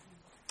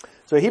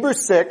So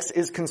Hebrews 6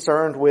 is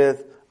concerned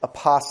with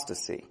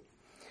apostasy.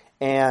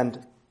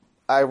 And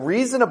a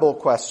reasonable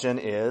question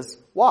is,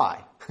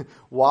 why?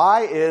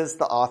 Why is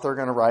the author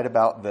going to write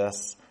about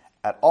this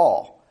at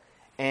all?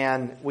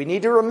 And we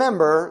need to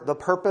remember the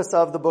purpose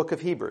of the book of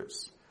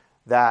Hebrews,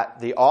 that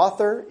the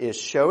author is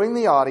showing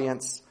the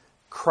audience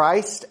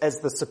Christ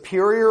as the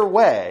superior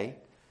way,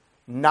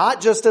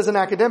 not just as an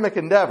academic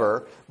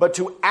endeavor, but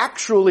to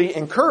actually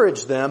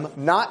encourage them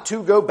not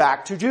to go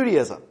back to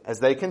Judaism as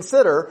they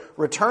consider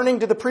returning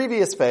to the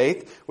previous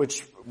faith,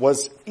 which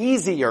was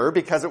easier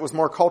because it was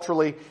more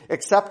culturally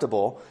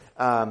acceptable.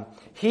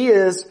 He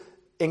is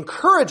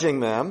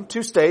encouraging them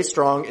to stay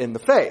strong in the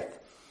faith.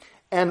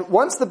 And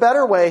once the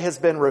better way has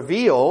been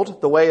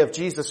revealed, the way of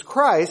Jesus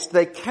Christ,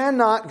 they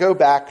cannot go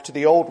back to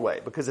the old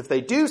way. Because if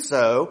they do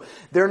so,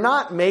 they're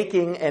not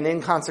making an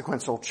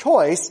inconsequential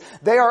choice.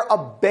 They are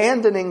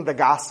abandoning the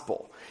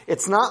gospel.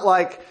 It's not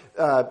like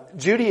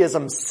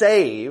Judaism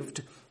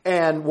saved,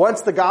 and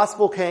once the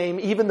gospel came,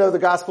 even though the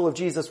gospel of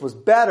Jesus was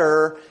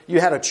better, you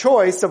had a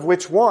choice of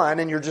which one,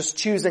 and you're just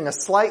choosing a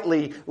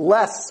slightly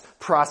less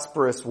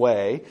prosperous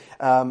way.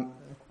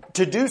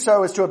 To do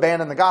so is to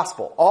abandon the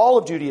gospel. All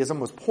of Judaism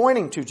was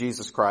pointing to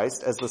Jesus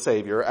Christ as the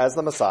Savior, as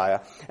the Messiah.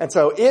 And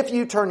so if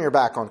you turn your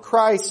back on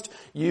Christ,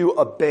 you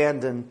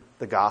abandon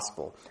the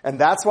gospel. And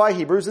that's why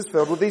Hebrews is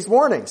filled with these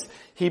warnings.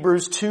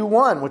 Hebrews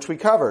 2:1, which we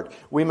covered.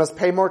 We must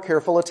pay more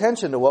careful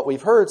attention to what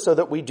we've heard so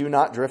that we do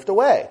not drift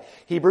away.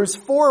 Hebrews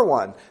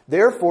 4:1.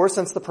 Therefore,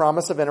 since the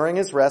promise of entering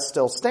his rest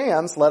still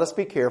stands, let us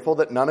be careful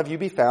that none of you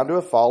be found to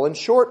have fallen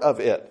short of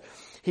it.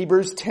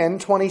 Hebrews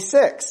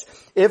 10:26.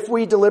 If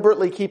we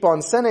deliberately keep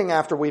on sinning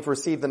after we've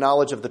received the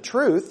knowledge of the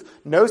truth,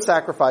 no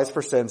sacrifice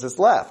for sins is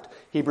left.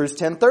 Hebrews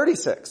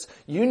 10:36.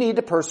 You need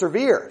to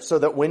persevere so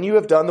that when you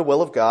have done the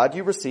will of God,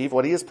 you receive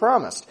what he has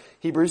promised.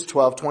 Hebrews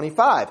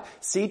 12:25.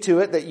 See to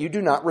it that you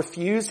do not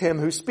refuse him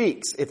who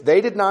speaks. If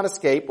they did not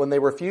escape when they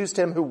refused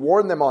him who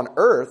warned them on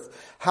earth,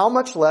 how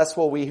much less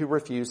will we who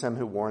refuse him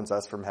who warns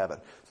us from heaven?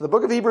 So the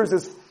book of Hebrews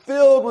is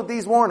filled with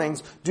these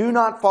warnings. Do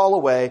not fall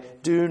away.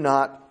 Do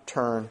not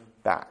turn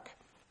back.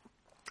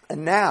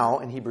 And now,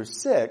 in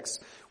Hebrews 6,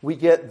 we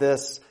get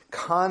this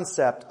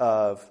concept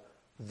of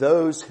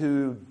those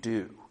who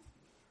do.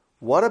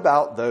 What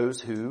about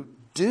those who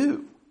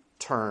do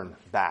turn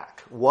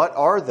back? What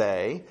are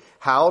they?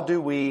 How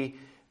do we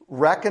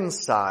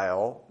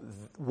reconcile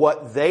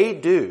what they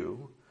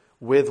do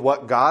with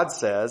what God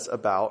says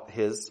about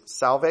his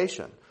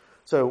salvation?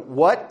 So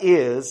what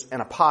is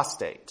an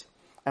apostate?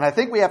 And I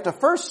think we have to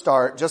first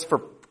start, just for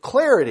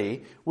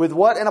clarity, with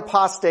what an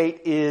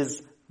apostate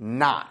is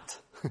not.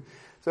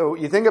 So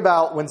you think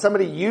about when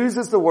somebody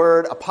uses the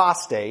word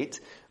apostate,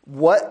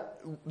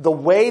 the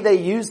way they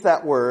use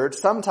that word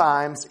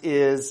sometimes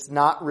is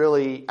not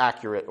really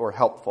accurate or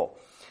helpful.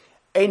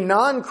 A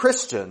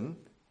non-Christian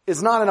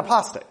is not an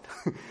apostate.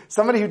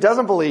 Somebody who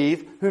doesn't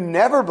believe, who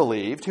never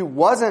believed, who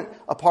wasn't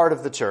a part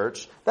of the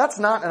church, that's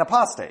not an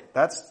apostate.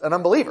 That's an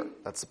unbeliever.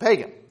 That's a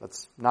pagan.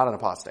 That's not an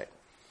apostate.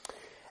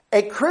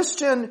 A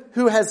Christian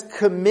who has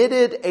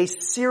committed a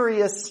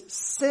serious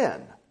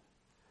sin.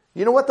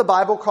 You know what the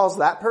Bible calls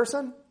that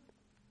person?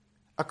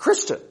 A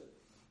Christian.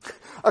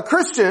 A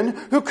Christian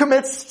who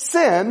commits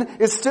sin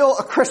is still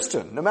a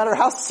Christian, no matter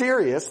how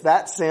serious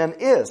that sin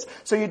is.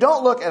 So you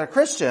don't look at a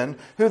Christian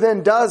who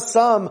then does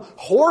some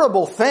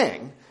horrible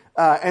thing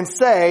and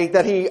say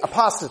that he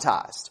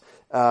apostatized.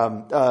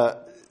 A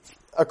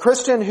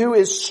Christian who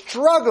is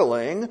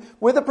struggling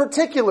with a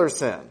particular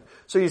sin.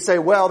 So you say,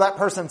 well, that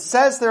person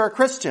says they're a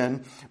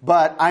Christian,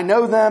 but I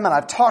know them and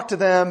I've talked to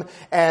them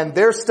and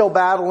they're still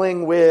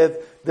battling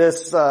with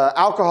this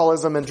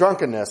alcoholism and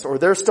drunkenness, or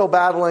they're still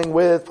battling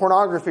with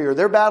pornography, or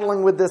they're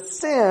battling with this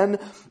sin,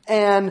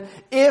 and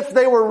if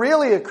they were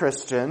really a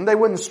Christian, they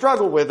wouldn't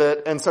struggle with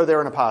it, and so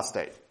they're an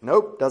apostate.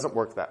 Nope, doesn't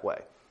work that way.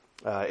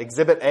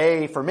 Exhibit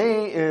A for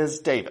me is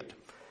David.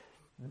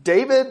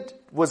 David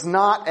was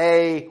not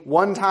a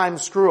one-time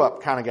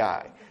screw-up kind of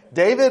guy.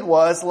 David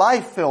was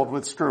life-filled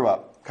with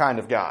screw-up kind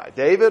of guy.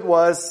 David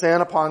was sin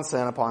upon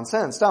sin upon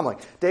sin, stumbling.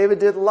 David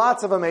did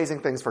lots of amazing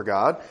things for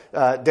God.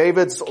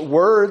 David's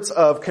words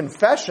of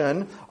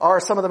confession are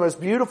some of the most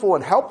beautiful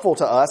and helpful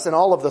to us in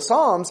all of the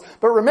Psalms.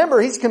 But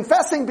remember, he's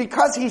confessing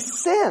because he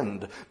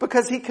sinned,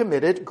 because he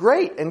committed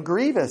great and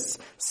grievous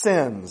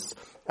sins.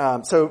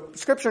 So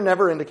Scripture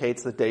never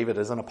indicates that David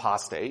is an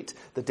apostate,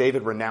 that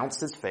David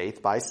renounced his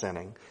faith by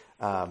sinning.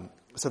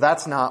 So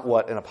that's not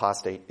what an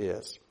apostate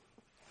is.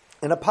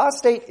 An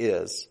apostate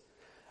is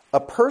a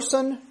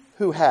person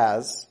who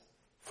has,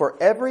 for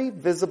every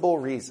visible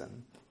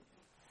reason,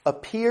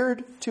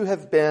 appeared to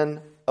have been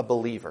a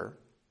believer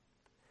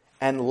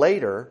and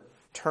later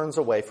turns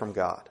away from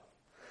God.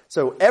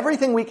 So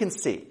everything we can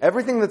see,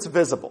 everything that's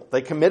visible,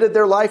 they committed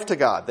their life to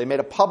God. They made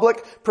a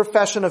public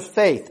profession of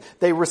faith.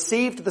 They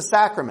received the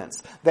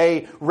sacraments.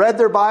 They read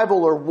their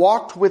Bible or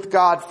walked with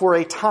God for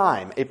a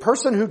time. A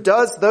person who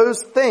does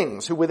those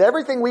things, who with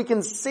everything we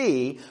can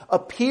see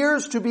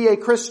appears to be a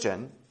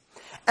Christian,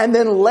 and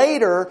then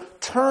later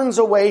turns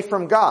away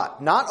from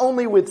God, not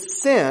only with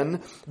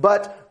sin,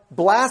 but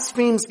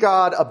blasphemes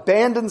God,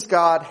 abandons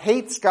God,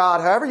 hates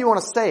God, however you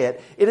want to say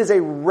it, it is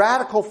a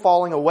radical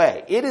falling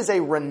away. It is a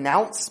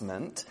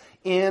renouncement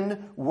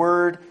in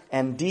word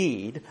and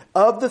deed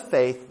of the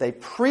faith they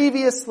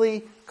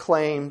previously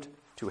claimed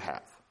to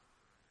have.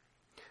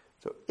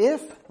 So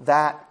if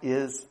that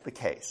is the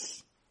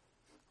case,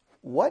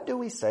 what do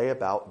we say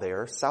about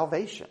their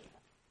salvation?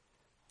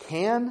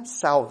 Can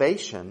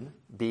salvation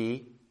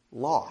be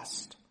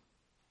lost?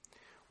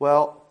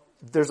 Well,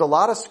 there's a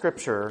lot of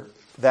scripture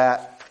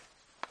that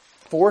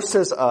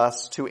forces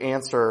us to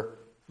answer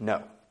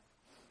no.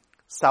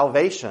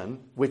 Salvation,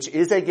 which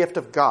is a gift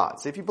of God.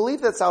 So if you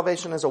believe that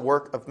salvation is a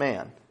work of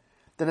man,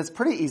 then it's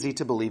pretty easy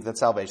to believe that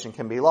salvation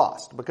can be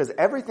lost. Because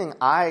everything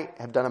I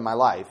have done in my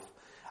life,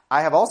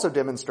 I have also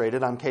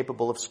demonstrated I'm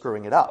capable of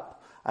screwing it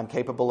up. I'm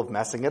capable of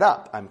messing it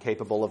up. I'm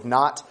capable of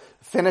not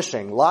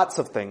finishing lots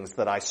of things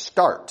that I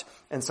start.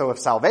 And so if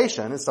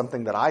salvation is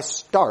something that I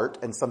start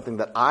and something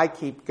that I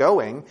keep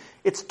going,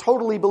 it's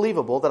totally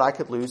believable that I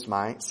could lose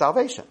my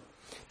salvation.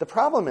 The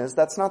problem is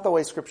that's not the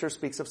way Scripture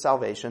speaks of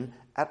salvation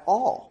at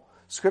all.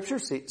 Scripture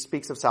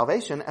speaks of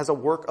salvation as a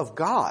work of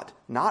God,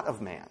 not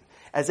of man.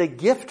 As a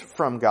gift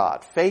from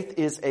God. Faith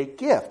is a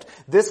gift.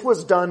 This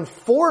was done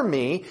for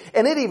me,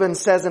 and it even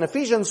says in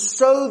Ephesians,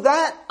 so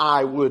that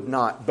I would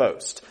not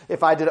boast.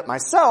 If I did it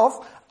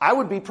myself, I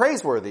would be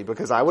praiseworthy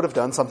because I would have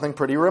done something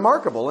pretty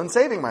remarkable in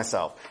saving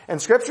myself.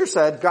 And Scripture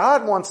said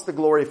God wants the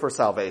glory for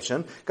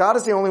salvation. God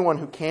is the only one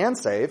who can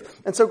save,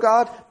 and so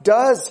God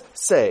does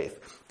save.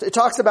 It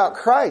talks about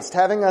Christ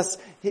having us,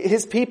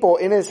 His people,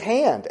 in His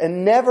hand,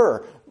 and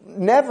never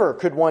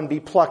could one be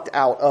plucked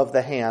out of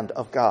the hand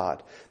of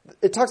God.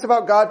 It talks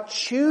about God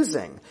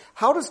choosing.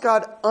 How does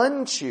God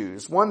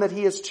unchoose one that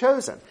He has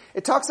chosen?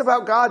 It talks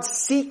about God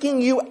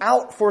seeking you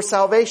out for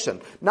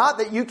salvation. Not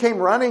that you came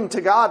running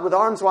to God with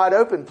arms wide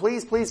open,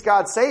 please, please,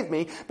 God, save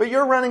me, but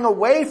you're running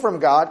away from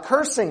God,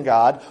 cursing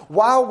God,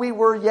 while we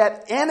were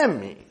yet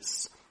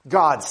enemies.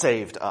 God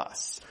saved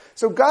us.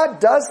 So God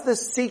does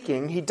this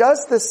seeking, He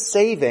does this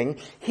saving.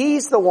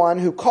 He's the one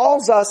who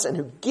calls us and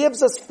who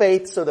gives us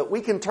faith so that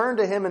we can turn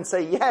to Him and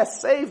say,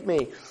 yes, save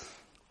me.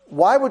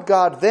 Why would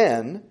God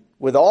then,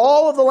 with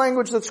all of the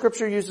language that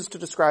Scripture uses to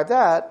describe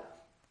that,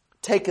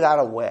 take that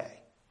away,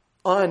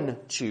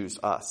 unchoose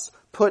us,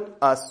 put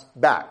us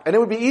back? And it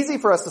would be easy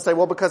for us to say,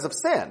 well, because of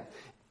sin.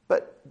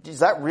 But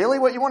is that really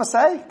what you want to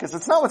say? Because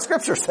it's not what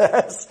Scripture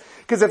says.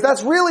 Because if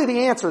that's really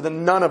the answer,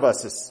 then none of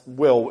us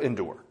will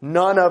endure.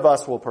 None of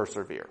us will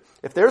persevere.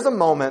 If there's a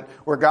moment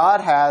where God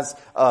has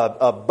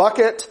a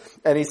bucket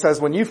and He says,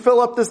 when you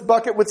fill up this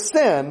bucket with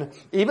sin,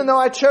 even though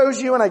I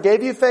chose you and I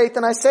gave you faith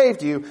and I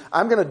saved you,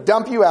 I'm going to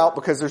dump you out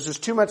because there's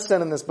just too much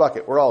sin in this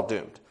bucket. We're all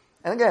doomed.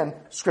 And again,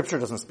 Scripture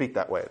doesn't speak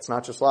that way. It's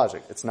not just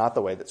logic. It's not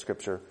the way that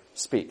Scripture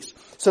speaks.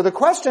 So the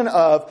question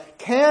of,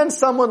 can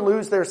someone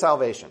lose their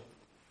salvation?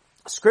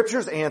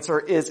 Scripture's answer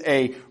is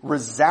a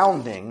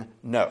resounding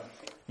no.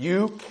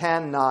 You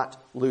cannot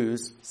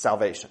lose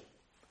salvation.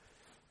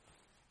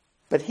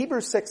 But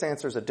Hebrews 6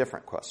 answers a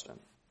different question.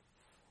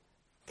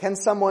 Can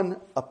someone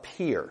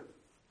appear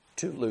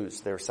to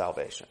lose their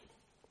salvation?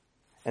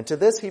 And to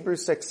this,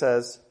 Hebrews 6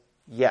 says,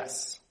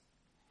 yes.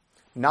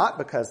 Not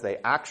because they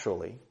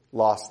actually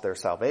lost their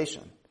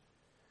salvation,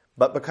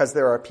 but because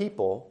there are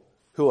people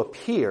who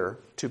appear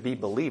to be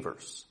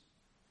believers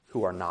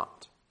who are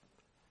not.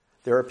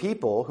 There are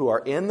people who are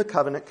in the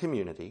covenant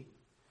community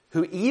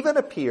who even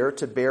appear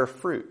to bear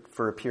fruit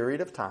for a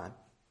period of time,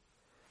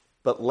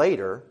 but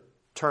later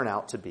turn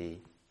out to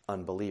be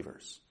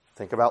unbelievers.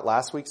 Think about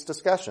last week's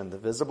discussion, the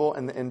visible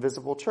and the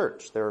invisible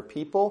church. There are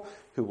people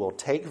who will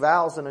take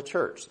vows in a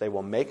church. They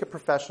will make a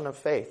profession of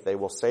faith. They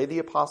will say the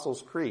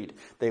Apostles' Creed.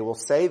 They will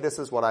say, this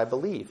is what I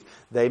believe.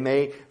 They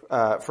may,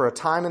 for a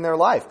time in their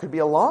life, could be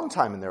a long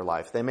time in their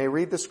life, they may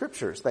read the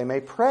Scriptures. They may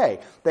pray.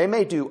 They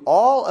may do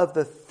all of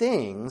the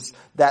things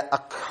that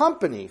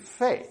accompany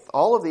faith,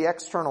 all of the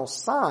external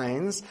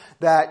signs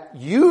that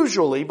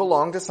usually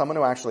belong to someone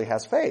who actually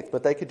has faith.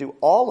 But they could do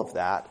all of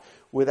that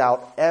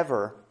without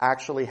ever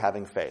actually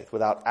having faith,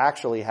 without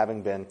actually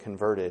having been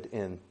converted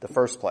in the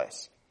first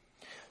place.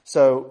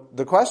 So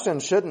the question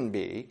shouldn't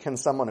be, can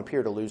someone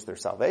appear to lose their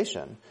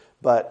salvation?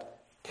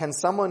 But can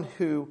someone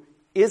who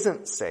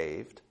isn't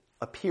saved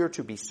appear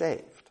to be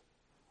saved?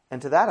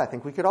 And to that, I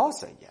think we could all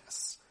say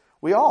yes.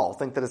 We all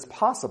think that it's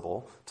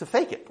possible to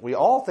fake it. We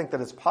all think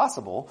that it's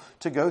possible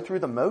to go through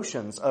the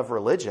motions of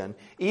religion,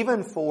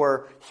 even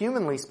for,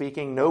 humanly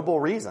speaking, noble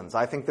reasons.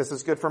 I think this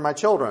is good for my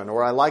children,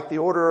 or I like the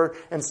order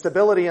and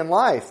stability in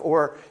life,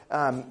 or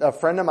a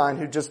friend of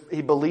mine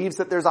he believes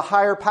that there's a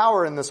higher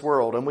power in this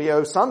world, and we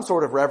owe some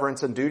sort of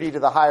reverence and duty to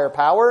the higher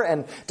power,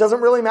 and it doesn't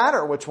really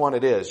matter which one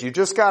it is. You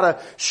just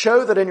gotta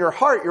show that in your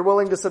heart you're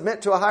willing to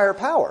submit to a higher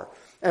power.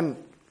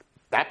 And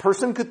that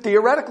person could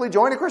theoretically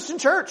join a Christian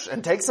church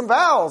and take some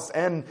vows.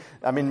 And,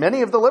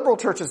 many of the liberal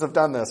churches have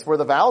done this, where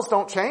the vows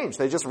don't change.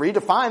 They just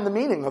redefine the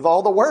meaning of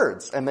all the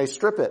words, and they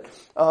strip it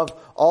of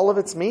all of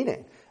its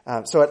meaning.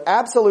 So it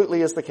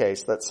absolutely is the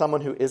case that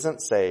someone who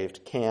isn't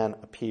saved can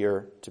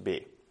appear to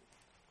be.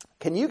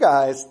 Can you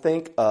guys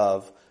think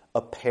of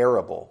a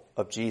parable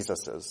of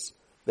Jesus's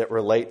that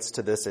relates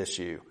to this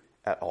issue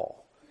at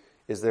all?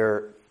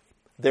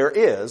 There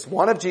is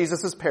one of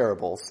Jesus's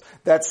parables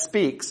that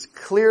speaks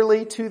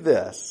clearly to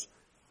this.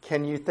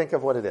 Can you think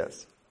of what it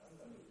is?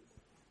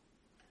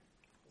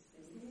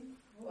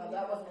 Well,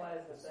 that wasn't what I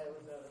was going to say. It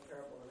was the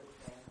parable of the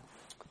rich man.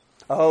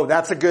 Oh,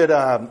 that's a good,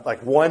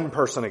 one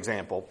person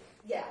example.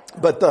 Yeah.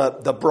 But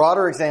the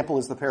broader example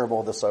is the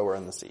parable of the sower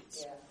and the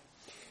seeds.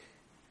 Yeah.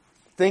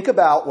 Think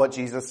about what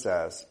Jesus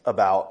says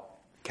about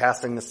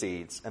casting the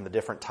seeds and the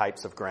different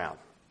types of ground.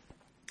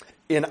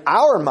 In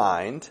our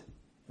mind,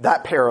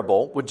 that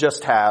parable would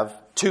just have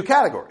two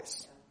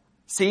categories.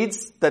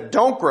 Seeds that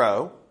don't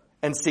grow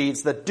and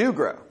seeds that do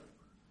grow.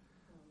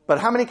 But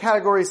how many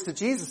categories did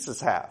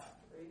Jesus have?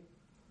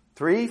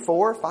 3,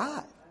 4,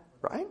 5,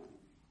 right?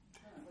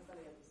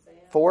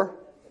 4?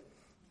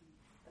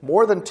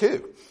 More than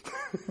 2.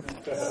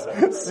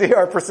 See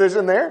our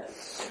precision there?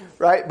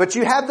 Right? But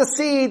you have the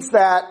seeds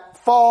that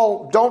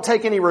fall, don't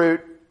take any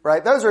root,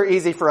 right? Those are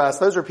easy for us.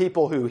 Those are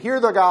people who hear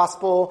the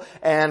gospel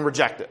and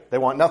reject it. They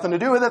want nothing to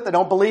do with it. They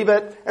don't believe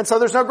it. And so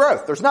there's no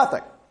growth. There's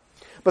nothing.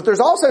 But there's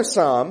also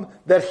some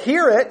that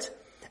hear it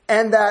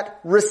and that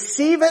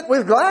receive it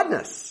with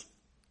gladness.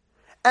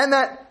 And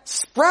that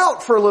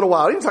sprout for a little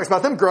while. He even talks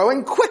about them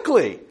growing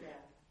quickly.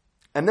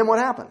 And then what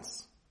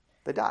happens?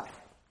 They die.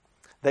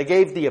 They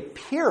gave the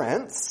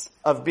appearance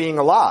of being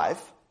alive.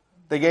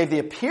 They gave the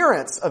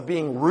appearance of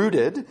being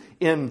rooted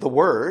in the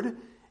Word,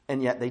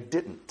 and yet they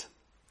didn't.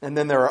 And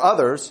then there are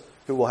others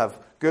who will have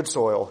good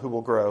soil, who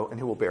will grow, and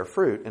who will bear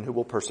fruit, and who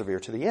will persevere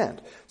to the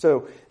end.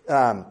 So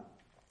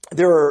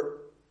there are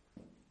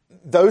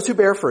those who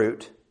bear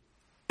fruit,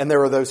 and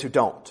there are those who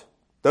don't.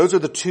 Those are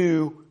the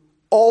two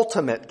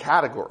ultimate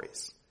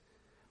categories.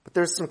 But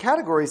there's some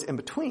categories in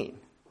between.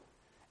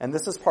 And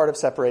this is part of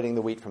separating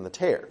the wheat from the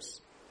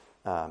tares.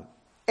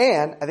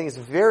 And I think it's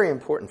very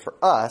important for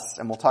us,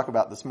 and we'll talk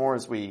about this more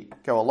as we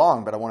go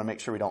along, but I want to make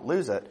sure we don't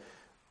lose it.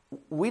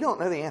 We don't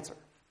know the answer.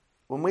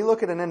 When we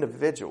look at an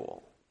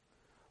individual,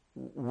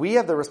 we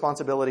have the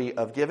responsibility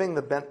of giving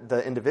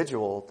the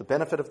individual the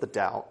benefit of the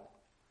doubt,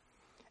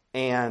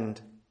 and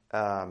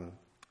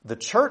the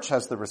church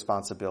has the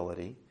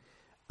responsibility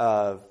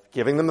of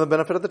giving them the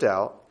benefit of the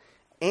doubt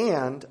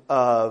and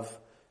of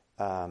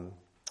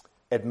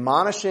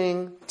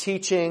admonishing,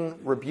 teaching,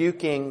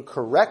 rebuking,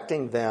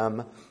 correcting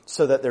them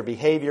so that their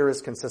behavior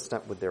is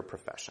consistent with their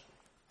profession.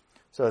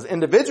 So as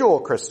individual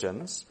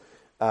Christians,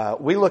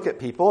 we look at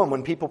people, and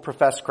when people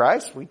profess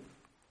Christ, we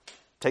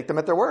take them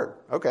at their word.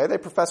 Okay, they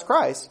profess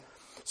Christ.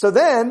 So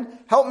then,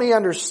 help me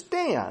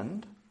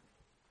understand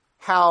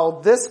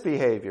how this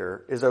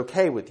behavior is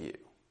okay with you.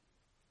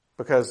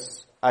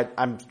 Because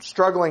I'm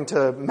struggling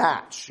to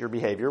match your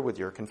behavior with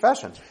your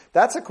confession.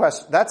 That's a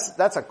question.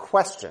 That's a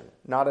question,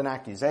 not an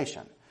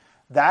accusation.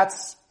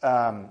 That's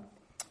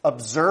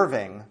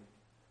observing.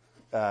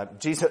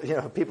 Jesus,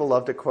 people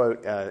love to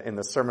quote in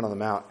the Sermon on the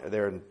Mount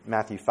there in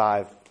Matthew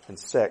 5 and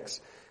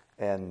 6.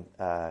 And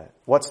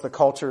what's the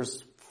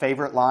culture's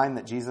favorite line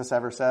that Jesus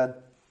ever said?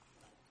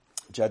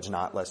 Judge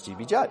not, lest you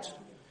be judged.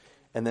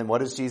 And then what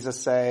does Jesus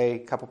say a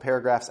couple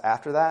paragraphs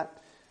after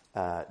that?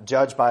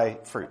 Judge by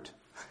fruit.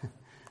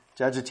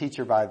 Judge a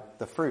teacher by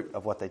the fruit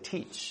of what they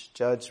teach.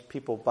 Judge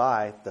people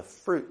by the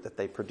fruit that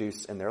they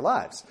produce in their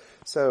lives.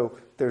 So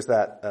there's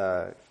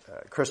that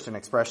Christian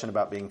expression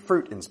about being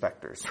fruit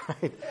inspectors,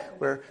 right?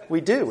 Where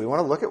we want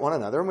to look at one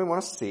another and we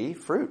want to see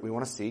fruit. We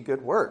want to see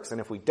good works. And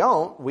if we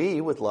don't,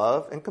 we, with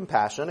love and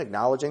compassion,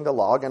 acknowledging the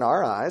log in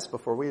our eyes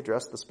before we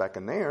address the speck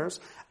in theirs,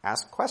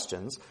 ask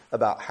questions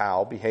about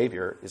how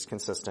behavior is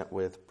consistent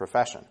with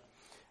profession.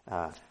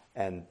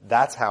 And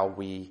that's how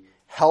we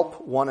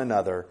help one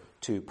another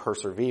to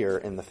persevere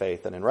in the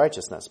faith and in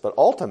righteousness. But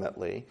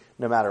ultimately,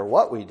 no matter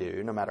what we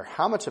do, no matter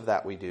how much of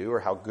that we do or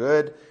how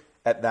good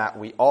at that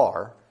we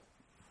are,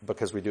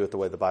 because we do it the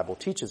way the Bible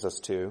teaches us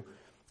to,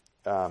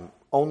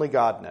 only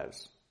God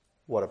knows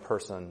what a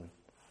person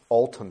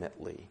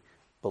ultimately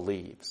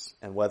believes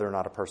and whether or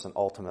not a person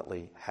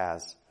ultimately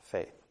has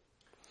faith.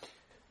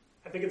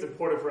 I think it's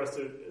important for us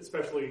to,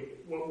 especially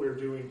what we're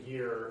doing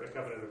here at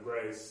Covenant of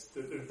Grace,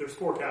 there's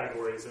 4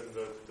 categories in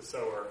the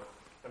sower.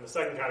 And the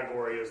second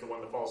category is the one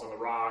that falls on the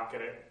rock,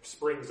 and it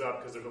springs up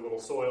because there's a little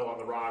soil on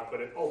the rock,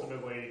 but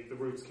ultimately the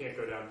roots can't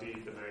go down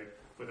deep and they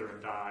wither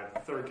and die.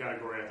 The third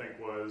category, I think,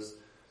 was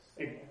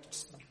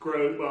it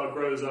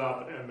grows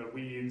up and the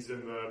weeds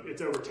and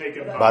it's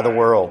overtaken by the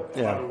world.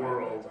 By the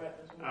world.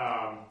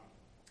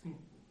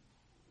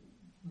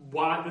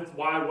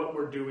 Why what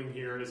we're doing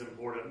here is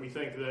important. We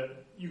think that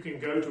you can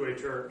go to a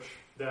church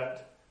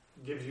that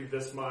gives you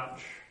this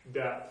much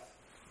depth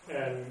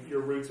and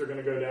your roots are going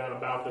to go down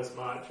about this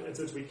much. And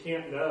since we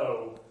can't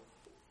know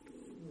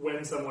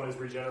when someone is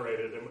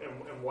regenerated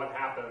and what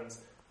happens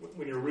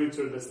when your roots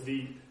are this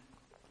deep,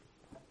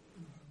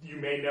 you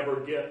may never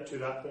get to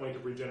that point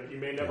of regeneration. You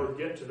may never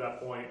get to that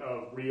point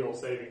of real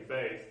saving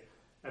faith.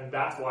 And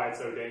that's why it's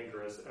so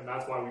dangerous. And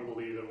that's why we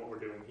believe in what we're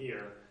doing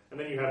here. And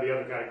then you have the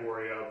other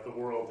category of the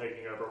world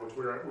taking over, which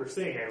we're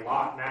seeing a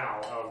lot now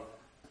of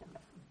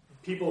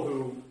people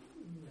who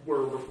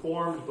were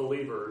Reformed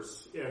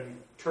believers in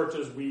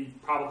churches we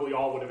probably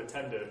all would have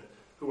attended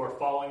who are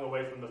falling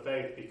away from the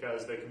faith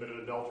because they committed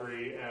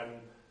adultery and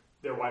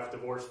their wife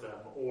divorced them.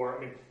 Or,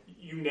 I mean,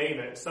 you name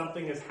it,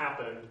 something has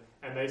happened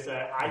and they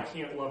say, I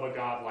can't love a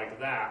God like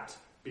that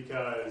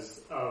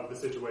because of the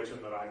situation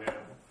that I'm in.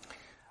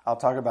 I'll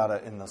talk about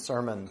it in the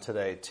sermon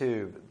today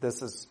too.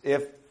 This is,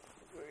 if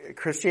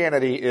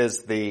Christianity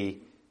is the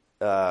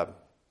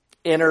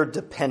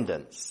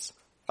interdependence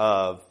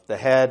of the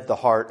head, the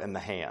heart, and the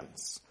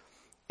hands.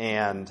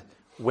 And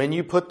when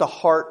you put the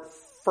heart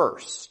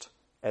first,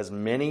 as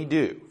many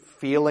do,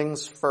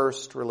 feelings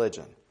first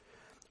religion,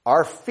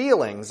 our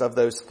feelings of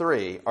those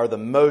three are the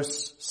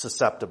most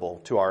susceptible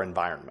to our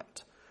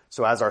environment.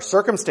 So as our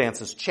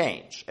circumstances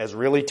change, as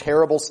really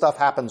terrible stuff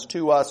happens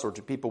to us or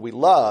to people we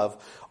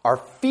love, our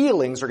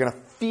feelings are going to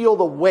feel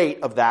the weight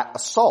of that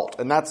assault.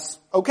 And that's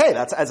okay,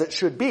 that's as it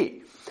should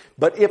be.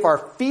 But if our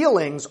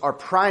feelings are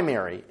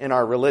primary in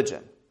our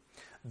religion,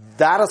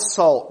 that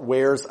assault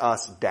wears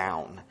us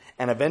down,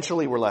 and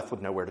eventually we're left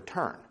with nowhere to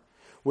turn.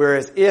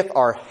 Whereas if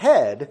our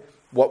head,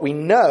 what we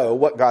know,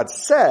 what God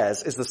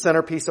says, is the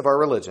centerpiece of our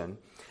religion,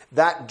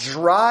 that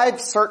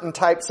drives certain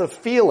types of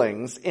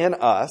feelings in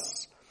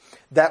us,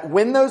 that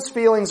when those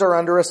feelings are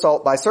under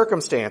assault by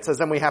circumstances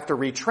and we have to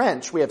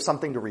retrench, we have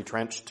something to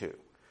retrench to.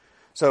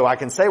 So I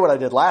can say what I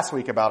did last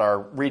week about our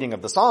reading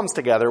of the Psalms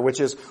together, which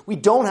is we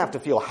don't have to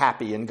feel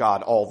happy in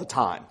God all the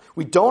time.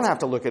 We don't have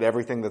to look at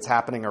everything that's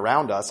happening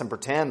around us and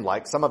pretend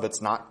like some of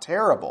it's not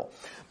terrible.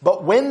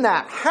 But when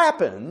that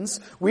happens,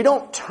 we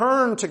don't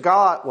turn to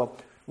God. Well,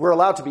 we're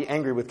allowed to be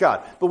angry with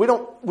God, but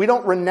we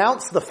don't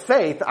renounce the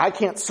faith. I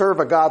can't serve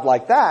a God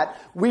like that.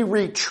 We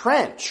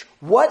retrench.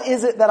 What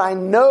is it that I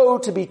know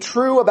to be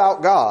true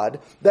about God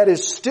that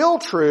is still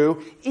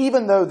true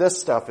even though this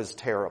stuff is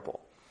terrible?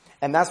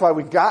 And that's why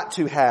we've got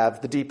to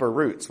have the deeper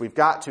roots. We've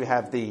got to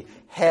have the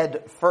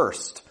head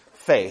first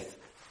faith.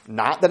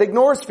 Not that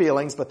ignores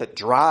feelings, but that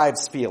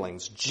drives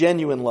feelings.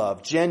 Genuine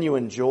love,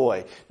 genuine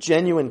joy,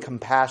 genuine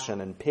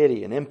compassion and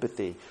pity and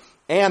empathy.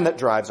 And that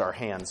drives our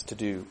hands to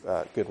do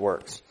good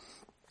works.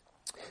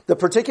 The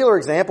particular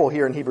example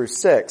here in Hebrews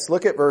 6,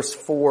 look at verse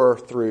 4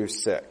 through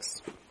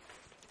 6.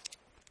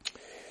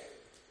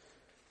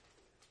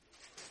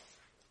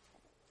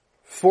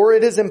 For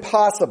it is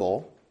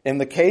impossible, in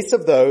the case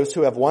of those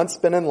who have once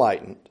been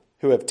enlightened,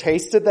 who have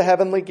tasted the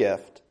heavenly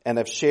gift and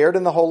have shared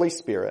in the Holy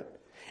Spirit,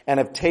 and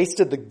have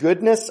tasted the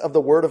goodness of the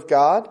Word of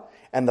God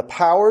and the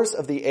powers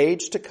of the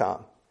age to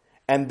come,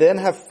 and then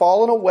have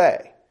fallen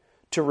away,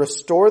 to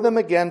restore them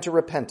again to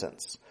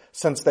repentance,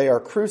 since they are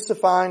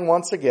crucifying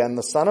once again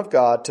the Son of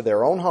God to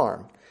their own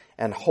harm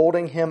and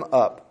holding him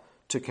up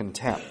to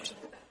contempt.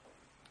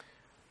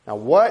 Now,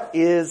 what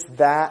is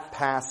that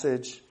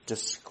passage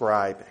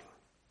describing?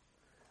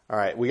 All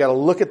right, we got to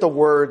look at the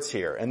words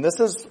here. And this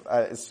is,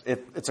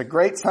 it's a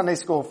great Sunday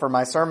school for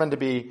my sermon to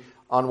be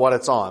on what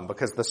it's on,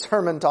 because the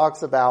sermon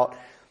talks about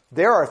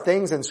there are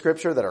things in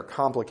Scripture that are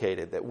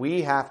complicated that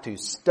we have to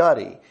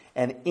study.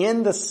 And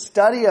in the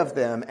study of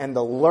them and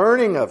the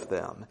learning of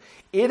them,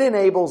 it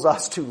enables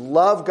us to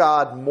love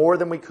God more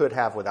than we could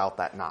have without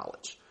that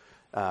knowledge.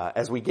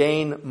 As we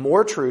gain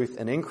more truth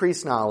and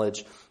increase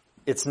knowledge,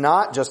 it's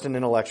not just an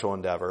intellectual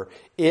endeavor.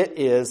 It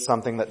is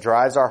something that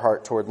drives our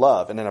heart toward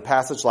love. And in a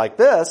passage like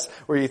this,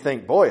 where you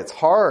think, boy, it's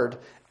hard,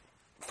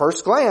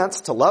 first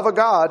glance, to love a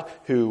God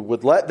who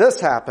would let this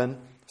happen.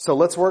 So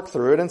let's work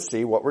through it and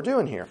see what we're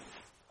doing here.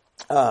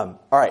 All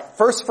right,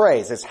 first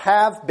phrase is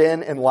have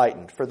been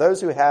enlightened. For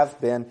those who have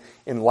been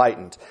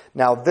enlightened.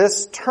 Now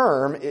this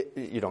term,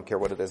 you don't care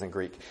what it is in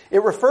Greek,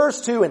 it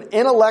refers to an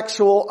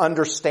intellectual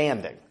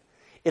understanding.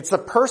 It's a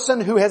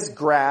person who has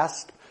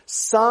grasped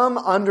some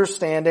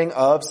understanding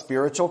of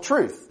spiritual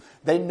truth.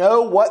 They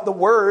know what the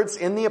words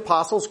in the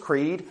Apostles'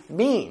 Creed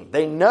mean.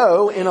 They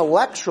know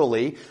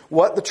intellectually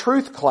what the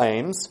truth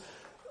claims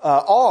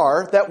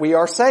are that we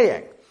are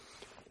saying.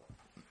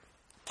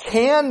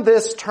 Can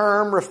this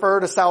term refer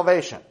to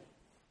salvation?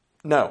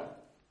 No,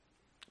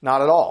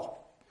 not at all.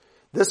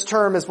 This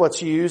term is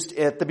what's used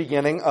at the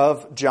beginning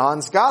of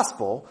John's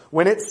Gospel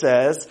when it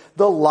says,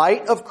 the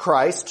light of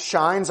Christ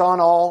shines on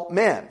all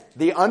men.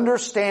 The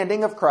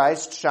understanding of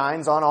Christ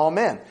shines on all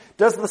men.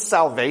 Does the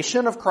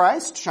salvation of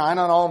Christ shine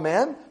on all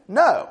men?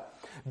 No.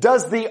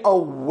 Does the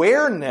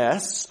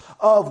awareness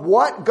of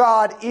what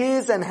God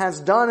is and has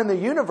done in the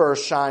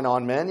universe shine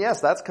on men? Yes,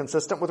 that's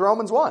consistent with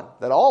Romans 1,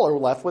 that all are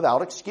left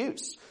without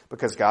excuse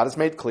because God has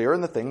made clear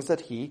in the things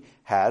that he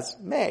has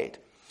made.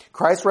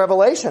 Christ's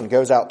revelation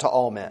goes out to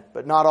all men,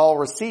 but not all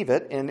receive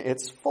it in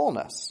its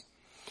fullness.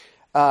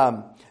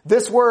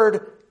 This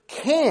word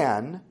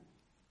can,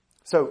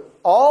 so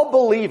all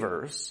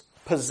believers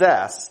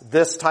possess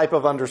this type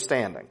of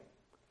understanding,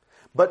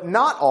 but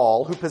not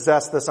all who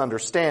possess this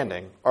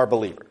understanding are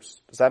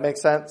believers. Does that make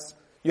sense?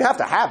 You have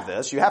to have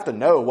this. You have to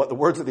know what the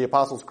words of the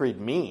Apostles' Creed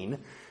mean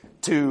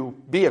to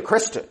be a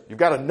Christian. You've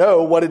got to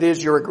know what it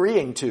is you're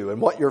agreeing to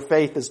and what your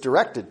faith is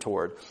directed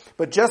toward.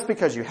 But just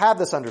because you have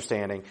this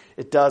understanding,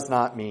 it does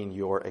not mean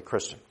you're a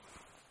Christian.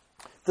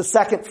 The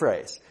second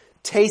phrase,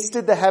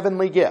 tasted the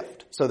heavenly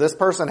gift. So this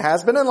person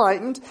has been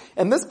enlightened,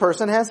 and this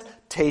person has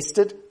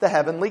tasted the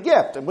heavenly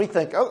gift. And we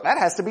think, oh, that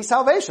has to be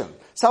salvation.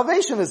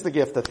 Salvation is the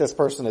gift that this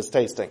person is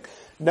tasting.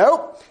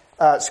 Nope.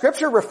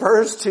 Scripture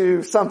refers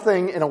to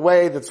something in a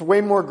way that's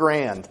way more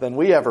grand than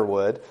we ever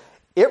would.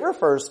 It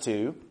refers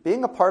to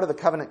being a part of the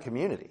covenant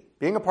community,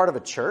 being a part of a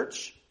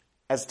church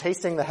as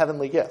tasting the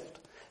heavenly gift.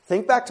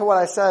 Think back to what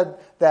I said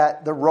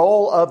that the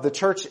role of the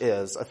church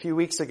is a few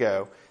weeks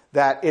ago,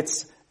 that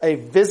it's a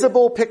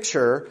visible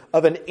picture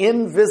of an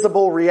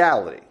invisible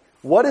reality.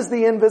 What is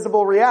the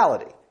invisible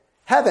reality?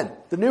 Heaven,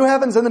 the new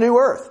heavens and the new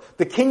earth.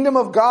 The kingdom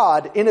of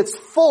God in its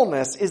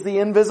fullness is the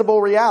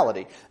invisible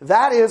reality.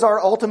 That is our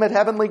ultimate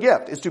heavenly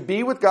gift, is to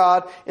be with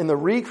God in the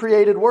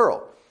recreated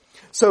world.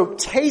 So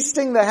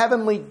tasting the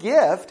heavenly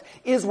gift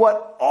is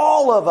what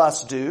all of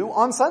us do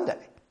on Sunday.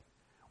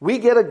 We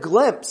get a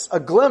glimpse, a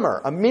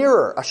glimmer, a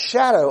mirror, a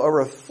shadow, a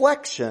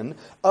reflection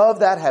of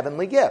that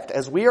heavenly gift.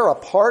 As we are a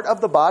part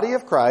of the body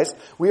of Christ,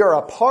 we are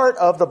a part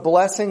of the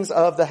blessings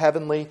of the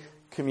heavenly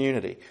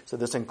community. So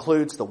this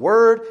includes the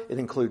Word, it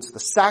includes the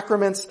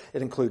sacraments,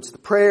 it includes the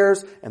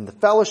prayers and the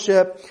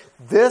fellowship.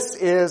 This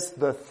is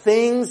the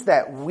things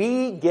that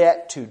we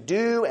get to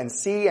do and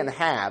see and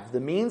have, the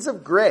means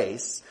of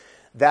grace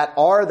that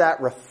are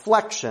that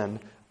reflection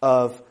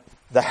of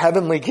the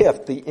heavenly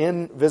gift, the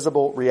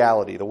invisible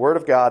reality, the Word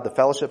of God, the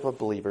fellowship of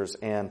believers,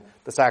 and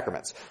the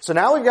sacraments. So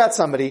now we've got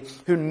somebody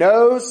who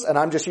knows, and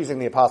I'm just using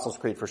the Apostles'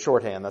 Creed for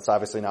shorthand, that's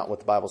obviously not what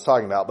the Bible's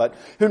talking about, but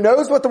who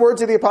knows what the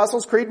words of the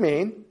Apostles' Creed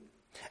mean.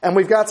 And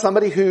we've got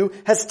somebody who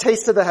has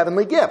tasted the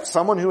heavenly gift,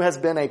 someone who has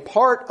been a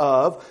part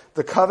of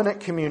the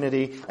covenant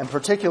community, and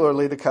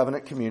particularly the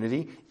covenant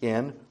community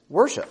in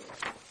worship.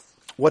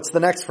 What's the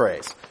next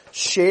phrase?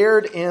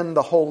 Shared in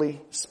the Holy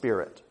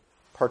Spirit.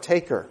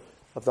 Partaker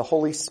of the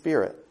Holy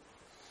Spirit.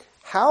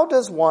 How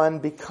does one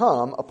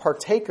become a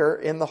partaker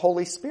in the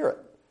Holy Spirit?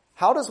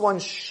 How does one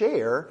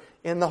share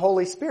in the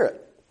Holy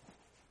Spirit?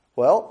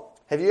 Well,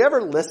 have you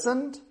ever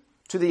listened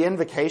to the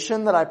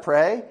invocation that I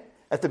pray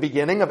at the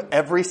beginning of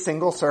every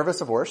single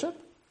service of worship?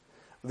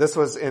 This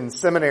was in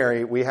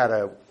seminary. We had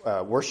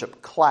a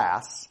worship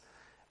class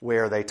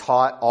where they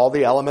taught all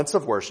the elements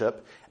of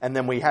worship, and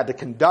then we had to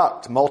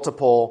conduct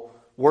multiple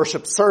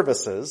worship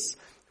services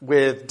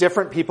with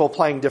different people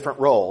playing different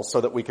roles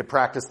so that we could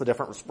practice the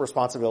different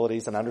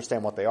responsibilities and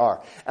understand what they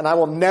are. And I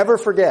will never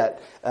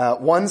forget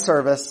one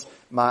service,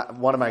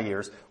 one of my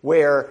years,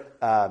 where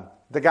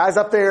the guy's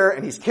up there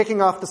and he's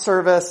kicking off the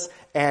service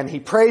and he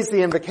prays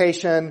the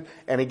invocation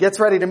and he gets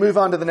ready to move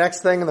on to the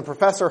next thing, and the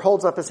professor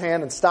holds up his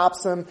hand and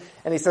stops him,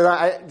 and he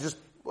says,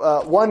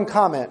 one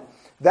comment.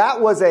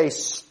 That was a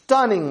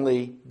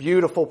stunningly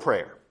beautiful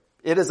prayer.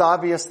 It is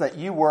obvious that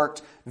you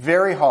worked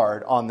very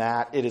hard on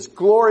that. It is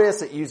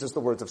glorious. It uses the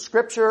words of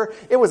Scripture.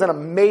 It was an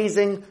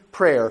amazing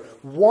prayer.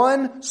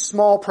 One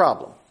small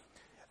problem.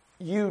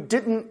 You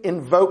didn't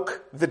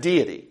invoke the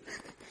deity.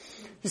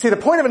 You see, the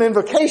point of an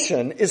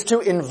invocation is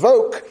to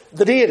invoke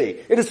the deity.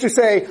 It is to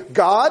say,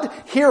 God,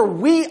 here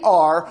we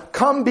are,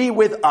 come be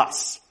with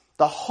us.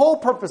 The whole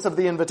purpose of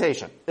the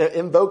invocation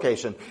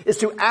is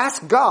to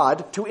ask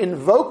God, to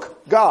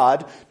invoke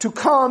God, to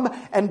come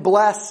and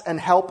bless and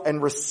help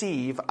and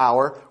receive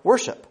our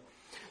worship.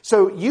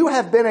 So you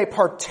have been a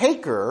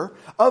partaker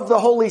of the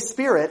Holy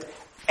Spirit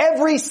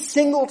every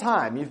single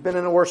time you've been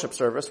in a worship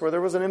service where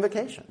there was an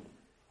invocation.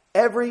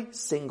 Every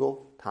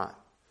single time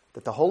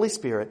that the Holy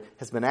Spirit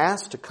has been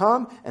asked to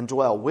come and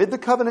dwell with the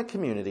covenant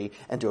community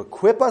and to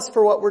equip us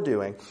for what we're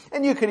doing.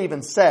 And you could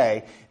even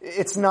say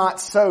it's not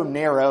so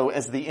narrow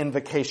as the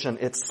invocation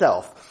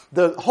itself.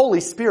 The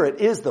Holy Spirit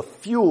is the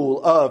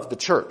fuel of the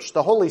church.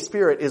 The Holy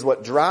Spirit is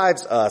what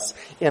drives us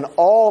in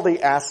all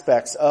the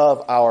aspects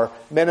of our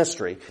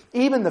ministry,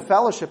 even the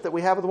fellowship that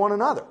we have with one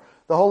another.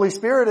 The Holy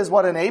Spirit is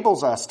what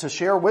enables us to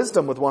share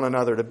wisdom with one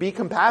another, to be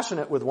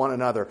compassionate with one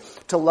another,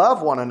 to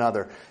love one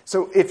another.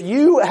 So if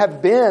you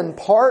have been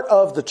part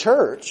of the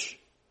church,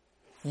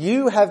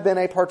 you have been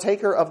a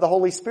partaker of the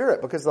Holy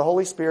Spirit, because the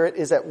Holy Spirit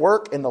is at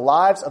work in the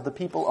lives of the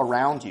people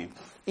around you.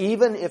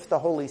 Even if the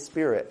Holy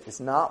Spirit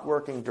is not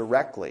working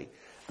directly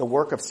the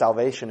work of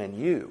salvation in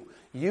you,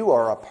 you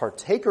are a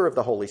partaker of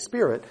the Holy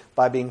Spirit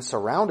by being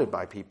surrounded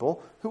by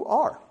people who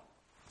are.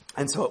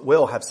 And so it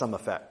will have some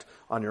effect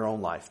on your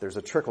own life. There's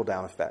a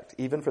trickle-down effect,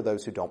 even for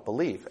those who don't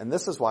believe. And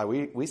this is why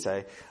we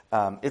say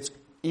it's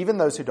even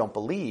those who don't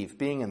believe,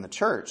 being in the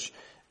church,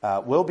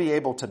 will be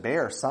able to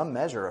bear some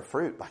measure of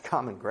fruit by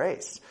common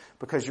grace,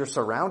 because you're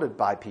surrounded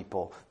by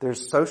people.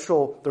 There's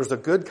a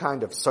good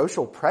kind of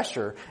social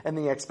pressure and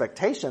the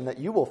expectation that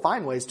you will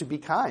find ways to be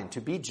kind,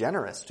 to be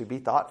generous, to be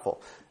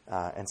thoughtful.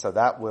 And so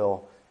that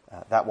will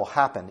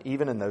happen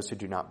even in those who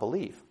do not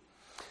believe.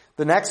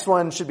 The next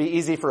one should be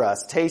easy for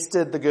us.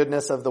 Tasted the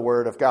goodness of the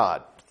Word of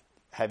God.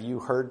 Have you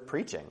heard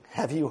preaching?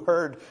 Have you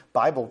heard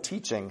Bible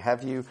teaching?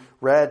 Have you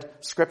read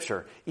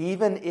Scripture?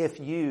 Even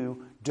if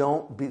you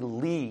don't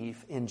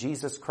believe in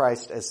Jesus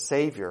Christ as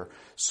Savior,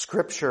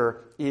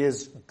 Scripture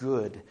is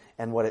good.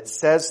 And what it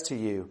says to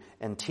you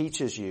and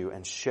teaches you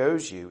and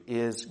shows you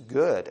is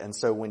good. And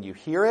so when you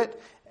hear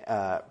it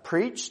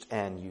preached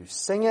and you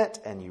sing it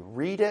and you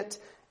read it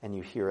and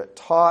you hear it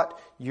taught,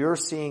 you're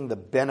seeing the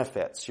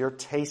benefits. You're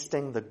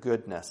tasting the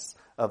goodness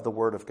of the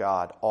Word of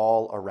God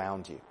all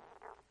around you.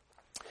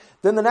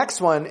 Then the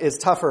next one is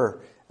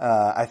tougher,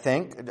 I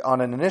think,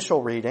 on an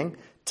initial reading.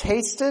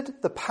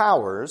 Tasted the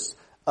powers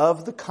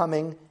of the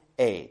coming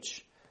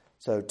age.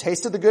 So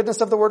tasted the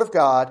goodness of the Word of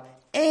God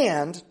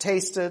and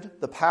tasted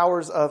the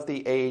powers of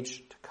the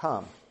age to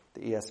come,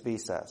 the ESV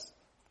says.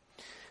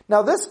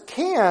 Now this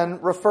can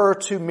refer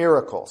to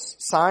miracles,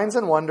 signs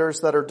and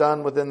wonders that are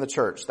done within the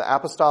church, the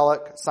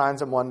apostolic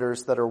signs and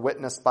wonders that are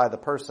witnessed by the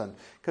person.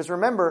 Because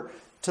remember,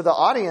 to the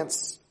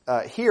audience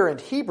here in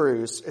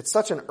Hebrews, it's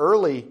such an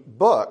early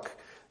book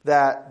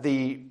that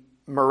the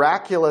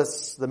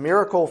miraculous, the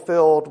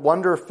miracle-filled,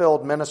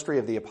 wonder-filled ministry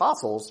of the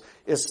apostles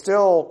is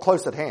still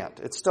close at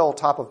hand. It's still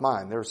top of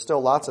mind. There are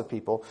still lots of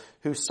people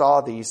who saw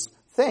these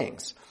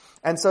things.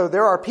 And so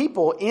there are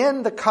people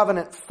in the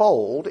covenant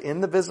fold,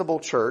 in the visible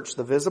church,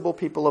 the visible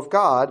people of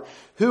God,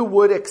 who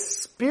would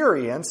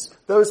experience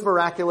those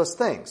miraculous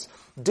things.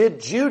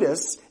 Did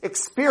Judas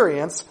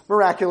experience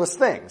miraculous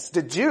things?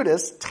 Did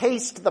Judas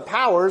taste the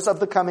powers of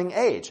the coming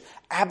age?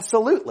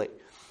 Absolutely.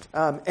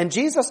 And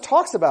Jesus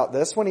talks about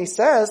this when he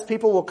says,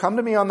 people will come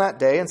to me on that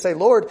day and say,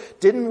 Lord,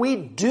 didn't we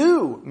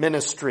do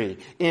ministry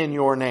in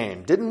your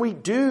name? Didn't we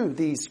do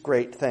these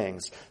great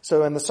things?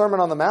 So in the Sermon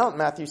on the Mount,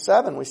 Matthew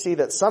 7, we see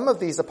that some of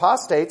these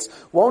apostates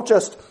won't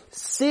just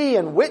see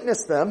and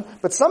witness them,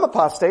 but some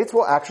apostates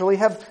will actually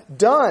have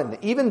done.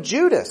 Even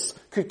Judas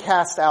could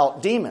cast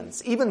out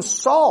demons. Even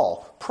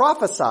Saul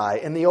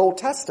prophesy in the Old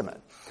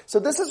Testament. So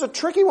this is a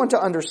tricky one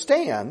to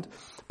understand,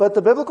 but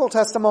the biblical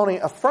testimony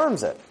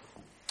affirms it.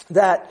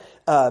 That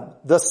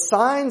the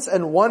signs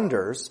and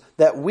wonders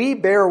that we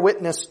bear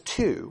witness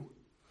to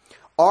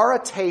are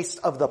a taste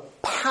of the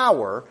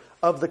power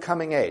of the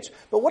coming age.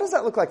 But what does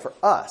that look like for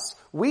us?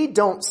 We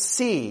don't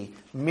see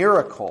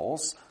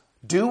miracles,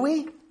 do we?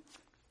 I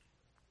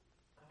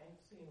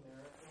see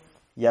miracles.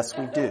 Yes,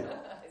 we do.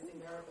 I see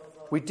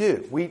miracles. We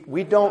do.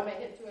 We don't. I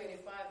hit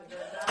 285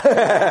 and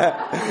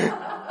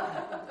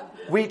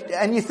goes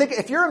down. And you think,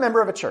 if you're a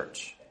member of a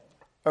church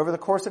over the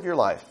course of your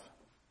life,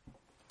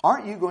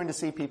 aren't you going to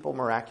see people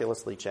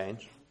miraculously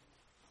change?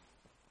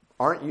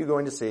 Aren't you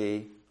going to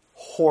see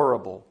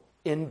horrible,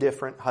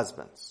 indifferent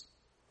husbands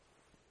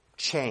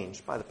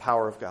changed by the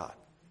power of God?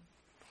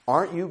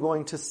 Aren't you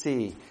going to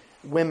see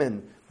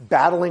women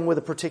battling with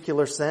a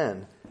particular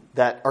sin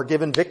that are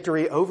given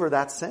victory over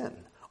that sin?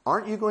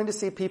 Aren't you going to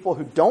see people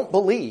who don't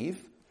believe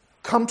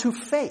come to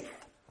faith?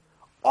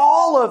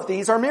 All of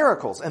these are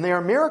miracles, and they are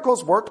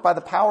miracles worked by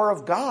the power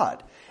of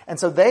God. And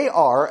so they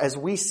are, as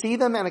we see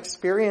them and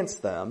experience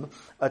them,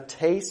 a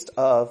taste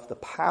of the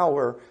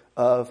power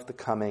of the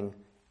coming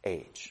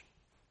age.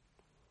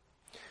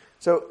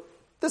 So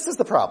this is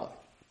the problem.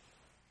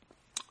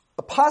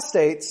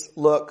 Apostates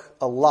look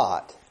a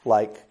lot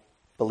like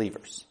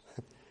believers.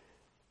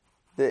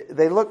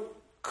 They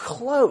look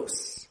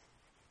close,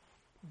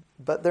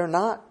 but they're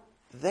not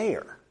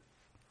there.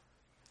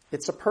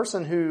 It's a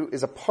person who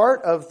is a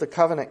part of the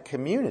covenant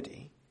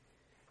community,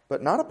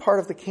 but not a part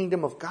of the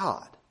kingdom of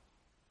God.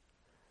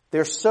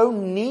 They're so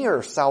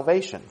near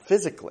salvation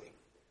physically,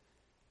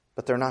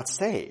 but they're not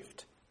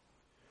saved.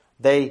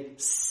 They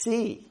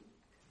see,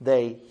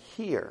 they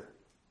hear,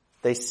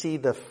 they see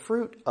the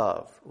fruit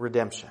of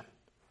redemption,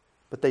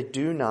 but they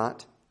do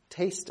not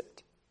taste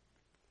it.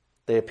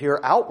 They appear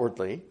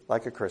outwardly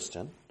like a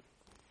Christian,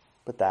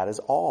 but that is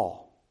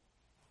all.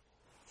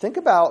 Think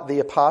about the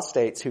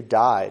apostates who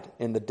died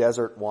in the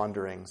desert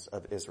wanderings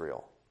of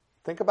Israel.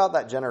 Think about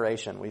that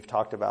generation we've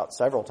talked about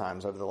several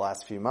times over the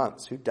last few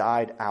months who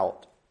died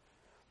out.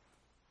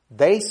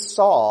 They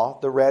saw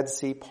the Red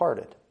Sea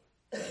parted.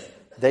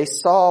 They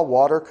saw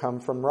water come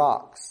from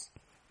rocks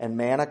and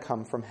manna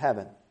come from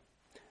heaven.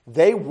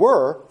 They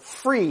were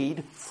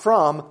freed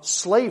from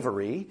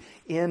slavery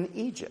in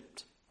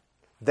Egypt.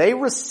 They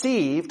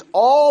received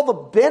all the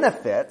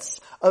benefits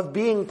of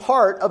being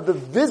part of the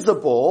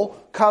visible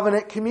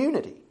covenant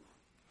community.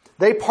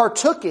 They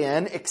partook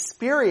in,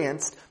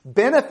 experienced,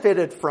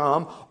 benefited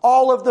from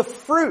all of the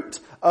fruit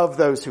of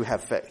those who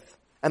have faith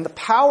and the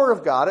power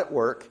of God at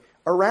work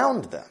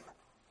around them.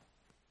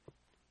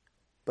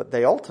 But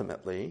they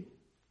ultimately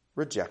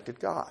rejected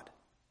God.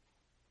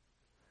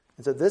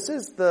 And so this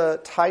is the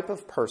type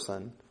of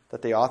person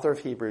that the author of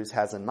Hebrews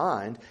has in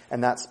mind,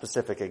 and that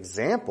specific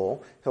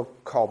example he'll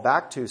call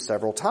back to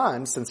several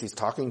times since he's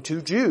talking to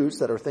Jews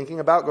that are thinking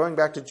about going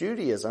back to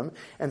Judaism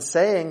and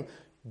saying,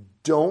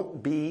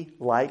 don't be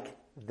like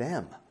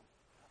them,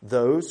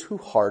 those who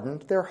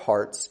hardened their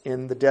hearts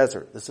in the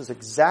desert. This is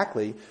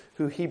exactly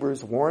who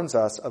Hebrews warns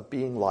us of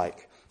being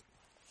like.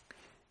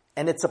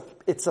 And it's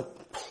a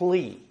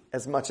plea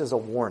as much as a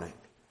warning.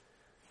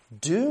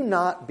 Do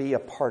not be a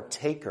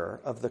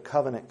partaker of the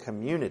covenant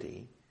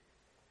community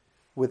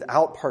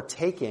without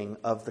partaking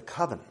of the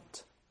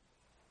covenant.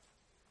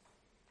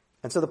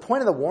 And so the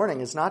point of the warning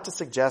is not to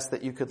suggest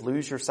that you could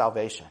lose your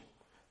salvation,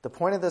 The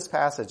point of this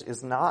passage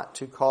is not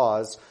to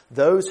cause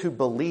those who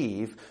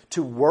believe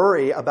to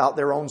worry about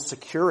their own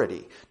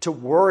security, to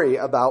worry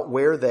about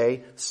where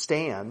they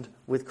stand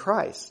with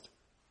Christ.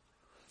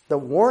 The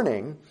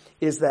warning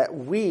is that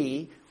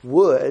we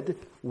would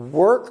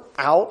work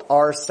out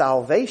our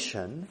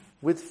salvation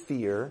with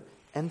fear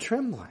and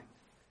trembling.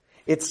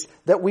 It's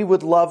that we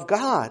would love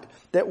God,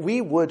 that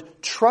we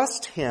would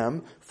trust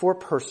Him for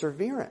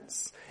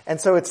perseverance. And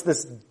so it's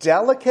this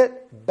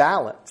delicate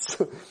balance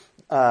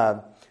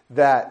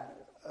that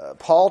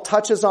Paul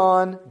touches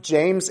on,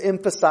 James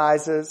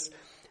emphasizes,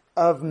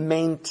 of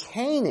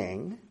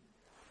maintaining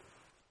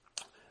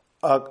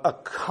a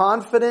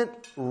confident,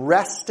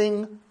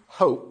 resting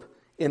hope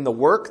in the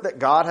work that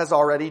God has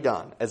already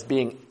done as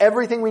being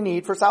everything we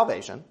need for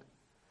salvation.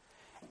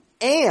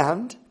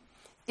 And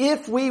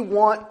if we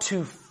want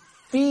to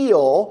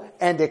feel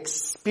and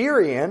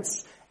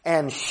experience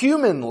and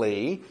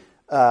humanly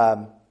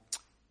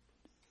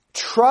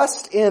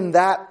trust in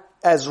that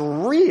as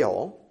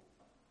real,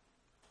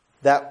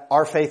 that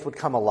our faith would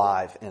come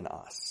alive in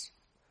us.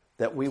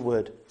 That we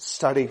would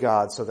study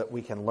God so that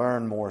we can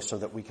learn more, so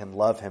that we can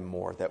love Him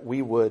more. That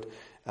we would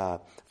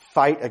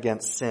fight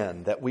against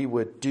sin. That we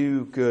would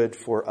do good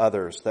for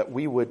others. That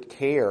we would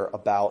care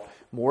about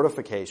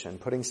mortification,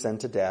 putting sin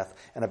to death,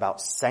 and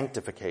about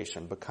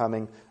sanctification,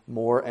 becoming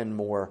more and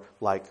more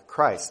like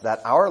Christ.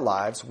 That our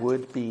lives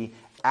would be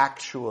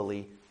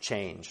actually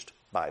changed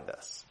by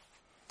this.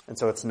 And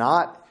so it's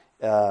not,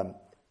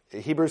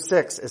 Hebrews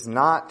 6 is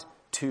not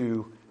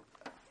to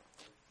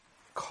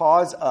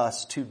cause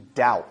us to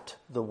doubt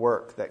the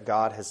work that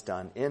God has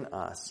done in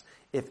us.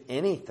 If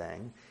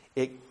anything,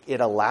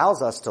 it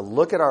allows us to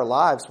look at our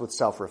lives with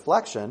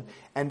self-reflection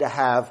and to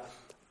have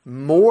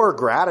more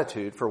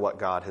gratitude for what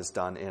God has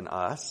done in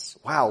us.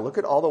 Wow, look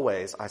at all the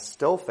ways I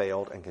still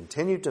failed and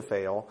continued to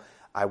fail.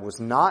 I was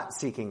not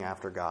seeking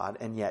after God,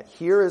 and yet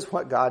here is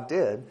what God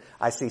did.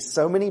 I see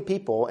so many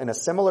people in a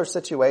similar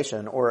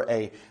situation or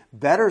a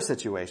better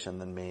situation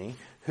than me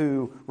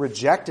who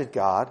rejected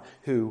God,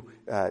 who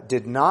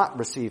did not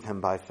receive Him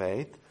by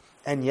faith,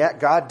 and yet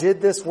God did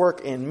this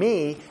work in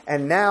me,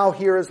 and now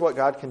here is what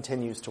God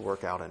continues to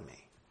work out in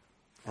me.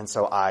 And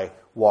so I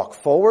walk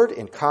forward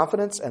in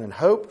confidence and in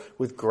hope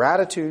with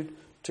gratitude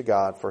to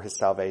God for His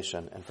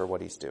salvation and for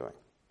what He's doing.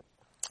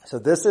 So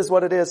this is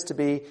what it is to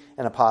be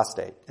an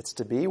apostate. It's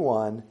to be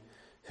one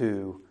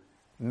who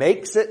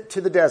makes it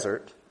to the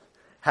desert,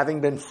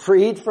 having been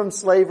freed from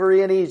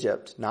slavery in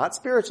Egypt, not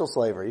spiritual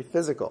slavery,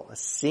 physical, has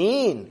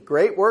seen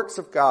great works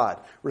of God,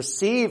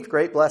 received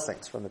great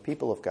blessings from the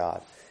people of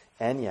God,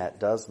 and yet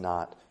does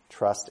not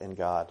trust in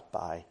God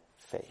by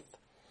faith.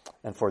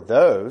 And for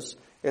those,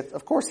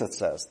 of course it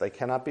says they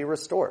cannot be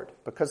restored,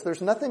 because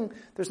there's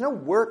no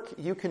work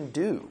you can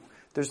do.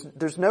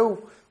 There's no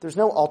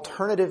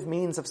alternative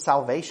means of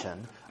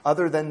salvation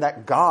other than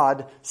that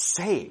God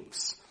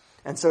saves.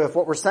 And so if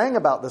what we're saying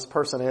about this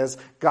person is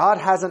God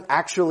hasn't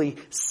actually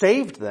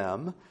saved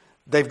them,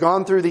 they've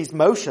gone through these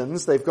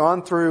motions, they've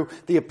gone through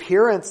the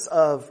appearance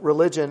of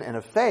religion and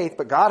of faith,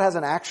 but God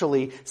hasn't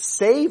actually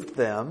saved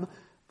them,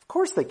 of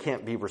course they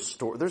can't be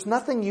restored. There's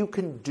nothing you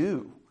can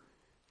do.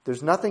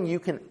 There's nothing you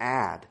can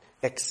add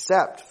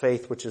except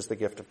faith, which is the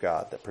gift of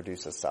God that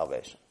produces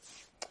salvation.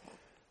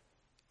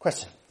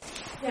 Question?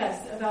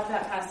 Yes, about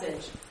that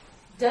passage.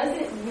 Does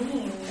it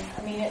mean,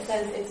 it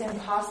says it's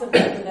impossible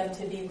for them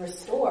to be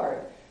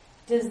restored.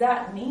 Does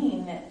that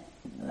mean,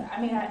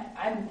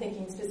 I'm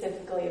thinking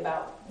specifically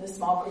about the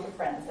small group of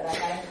friends that I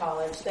had in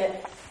college,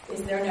 that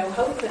is there no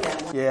hope for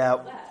them? Yeah,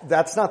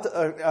 that's not,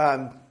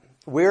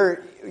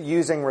 we're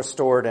using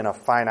restored in a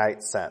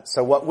finite sense.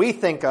 So what we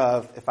think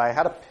of, if I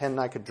had a pen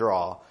I could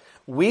draw,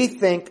 we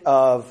think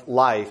of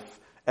life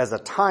as a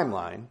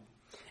timeline,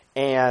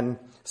 and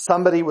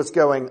somebody was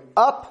going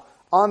up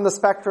on the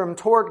spectrum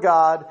toward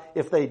God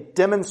if they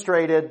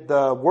demonstrated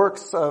the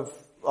works of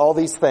all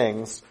these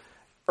things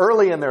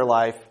early in their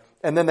life,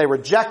 and then they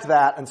reject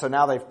that, and so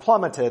now they've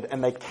plummeted,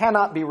 and they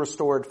cannot be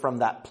restored from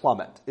that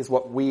plummet, is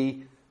what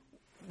we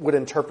would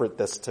interpret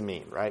this to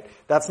mean, right?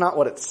 That's not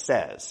what it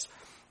says.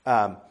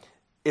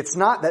 It's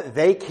not that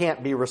they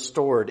can't be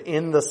restored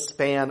in the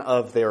span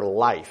of their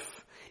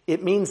life.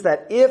 It means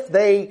that if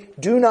they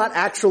do not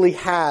actually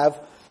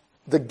have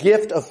the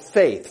gift of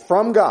faith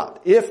from God,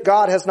 if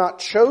God has not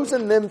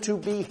chosen them to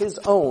be His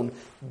own,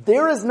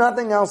 there is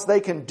nothing else they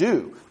can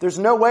do. There's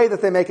no way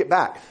that they make it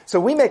back. So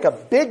we make a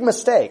big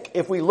mistake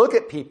if we look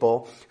at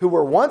people who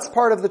were once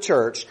part of the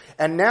church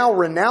and now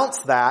renounce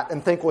that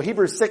and think, well,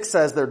 Hebrews 6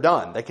 says they're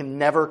done. They can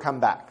never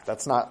come back.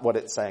 That's not what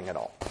it's saying at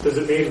all. Does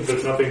it mean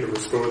there's nothing to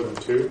restore them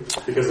to?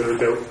 Because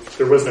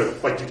there was no,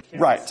 you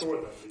can't restore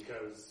them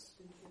because...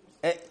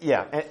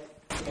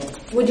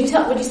 Would you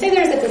say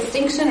there's a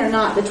distinction or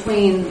not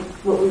between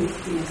what we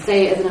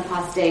say as an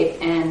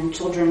apostate and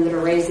children that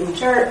are raised in the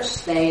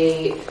church?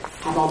 They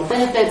have all the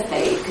benefits.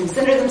 They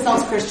consider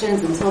themselves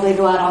Christians until they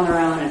go out on their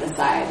own and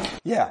decide.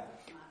 Yeah.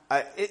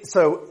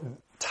 So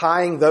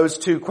tying those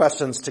two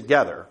questions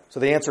together. So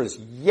the answer is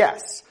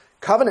yes.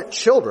 Covenant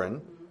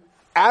children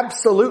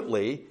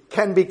absolutely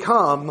can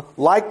become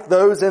like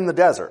those in the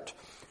desert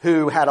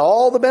who had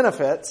all the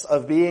benefits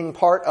of being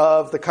part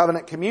of the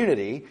covenant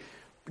community,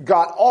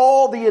 got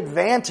all the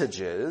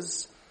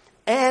advantages,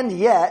 and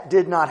yet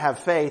did not have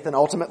faith and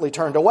ultimately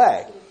turned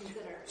away.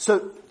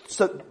 So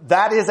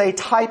that is a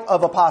type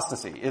of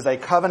apostasy, is a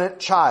covenant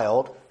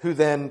child who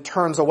then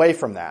turns away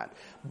from that.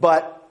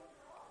 But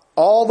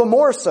all the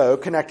more so,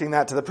 connecting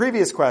that to the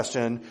previous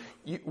question,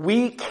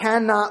 we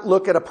cannot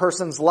look at a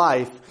person's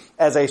life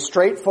as a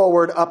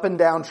straightforward up and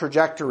down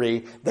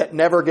trajectory that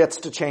never gets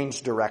to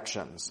change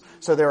directions.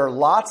 So there are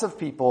lots of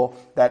people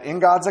that in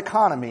God's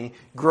economy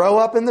grow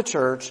up in the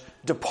church,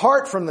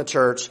 depart from the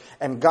church,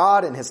 and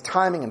God in His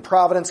timing and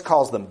providence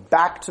calls them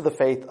back to the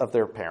faith of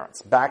their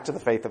parents, back to the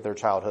faith of their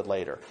childhood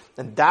later.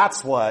 And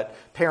that's what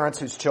parents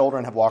whose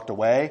children have walked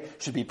away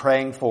should be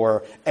praying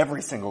for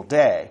every single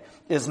day,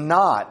 is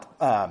not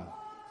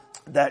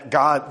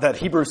that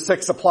Hebrews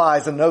 6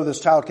 applies and no, this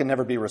child can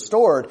never be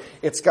restored.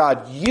 It's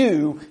God,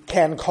 you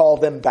can call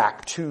them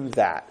back to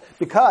that.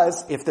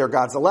 Because if they're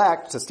God's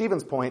elect, to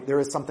Stephen's point, there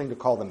is something to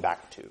call them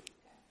back to.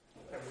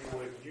 And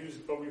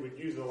we would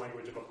use the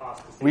language of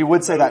apostasy. We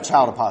would say that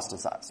child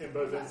apostatized. In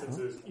both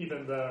instances,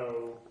 even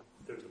though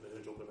there's a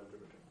potential for them to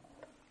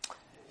return.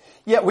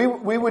 Yeah,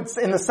 we would,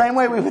 in the same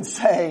way we would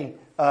say,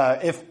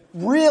 if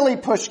really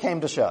push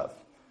came to shove,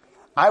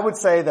 I would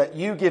say that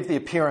you give the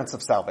appearance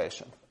of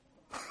salvation.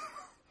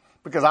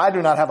 Because I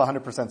do not have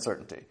 100%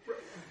 certainty.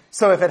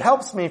 So if it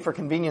helps me for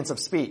convenience of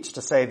speech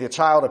to say the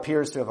child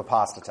appears to have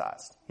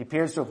apostatized, he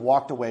appears to have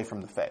walked away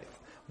from the faith,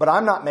 but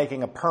I'm not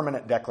making a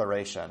permanent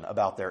declaration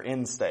about their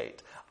end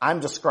state. I'm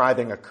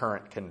describing a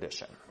current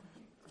condition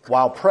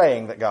while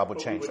praying that God would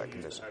change that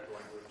condition.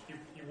 You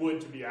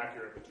would to be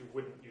accurate, but you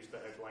wouldn't use the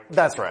head language.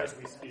 That's right.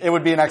 It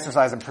would be an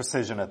exercise in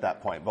precision at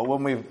that point. But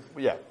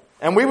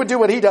and we would do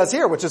what he does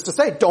here, which is to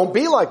say, don't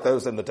be like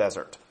those in the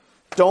desert.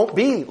 Don't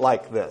be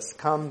like this.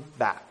 Come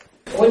back.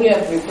 When you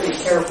have to be pretty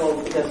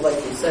careful because, like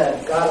you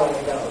said, God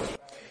only knows.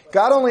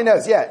 God only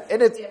knows, yeah.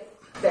 And it's,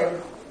 If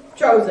they're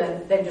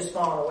chosen, they've just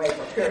fallen away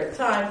for a period of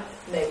time,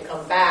 and they've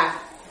come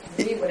back.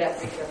 We would have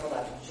to be careful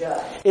not to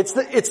judge.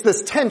 it's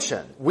this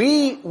tension.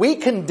 We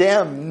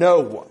condemn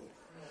no one.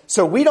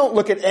 So we don't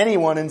look at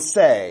anyone and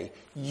say,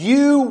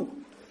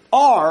 you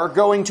are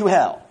going to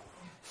hell.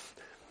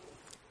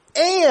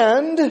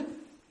 And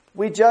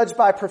we judge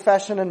by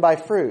profession and by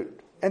fruit.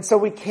 And so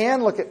we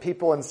can look at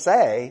people and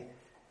say,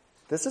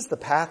 this is the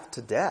path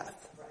to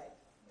death.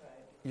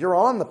 You're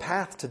on the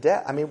path to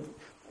death. I mean,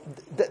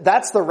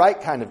 that's the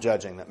right kind of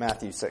judging that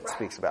Matthew 6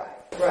 speaks about.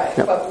 Right,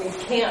 but we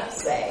can't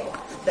say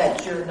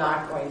that you're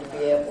not going to be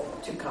able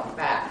to come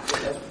back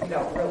because we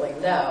don't really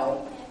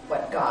know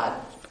what God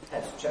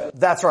has chosen.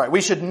 That's right. We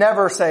should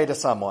never say to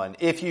someone,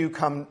 if you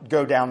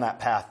go down that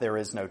path, there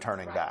is no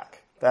turning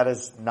back. That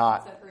is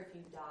not. Except for if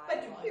you die.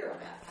 But you hear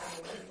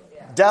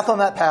that. Death on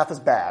that path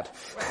is bad.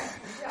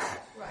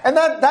 And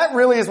that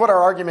really is what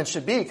our argument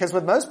should be, because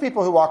with most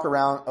people who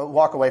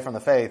walk away from the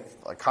faith,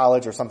 like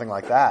college or something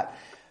like that,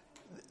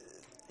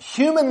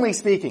 humanly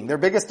speaking, their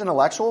biggest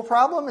intellectual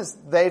problem is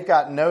they've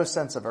got no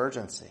sense of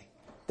urgency.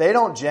 They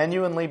don't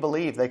genuinely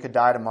believe they could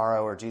die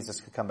tomorrow or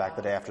Jesus could come back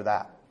the day after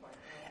that.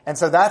 And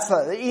so that's,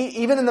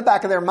 even in the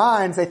back of their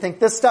minds, they think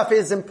this stuff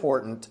is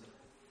important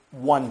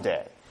one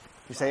day.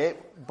 You say,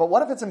 but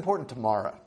what if it's important tomorrow?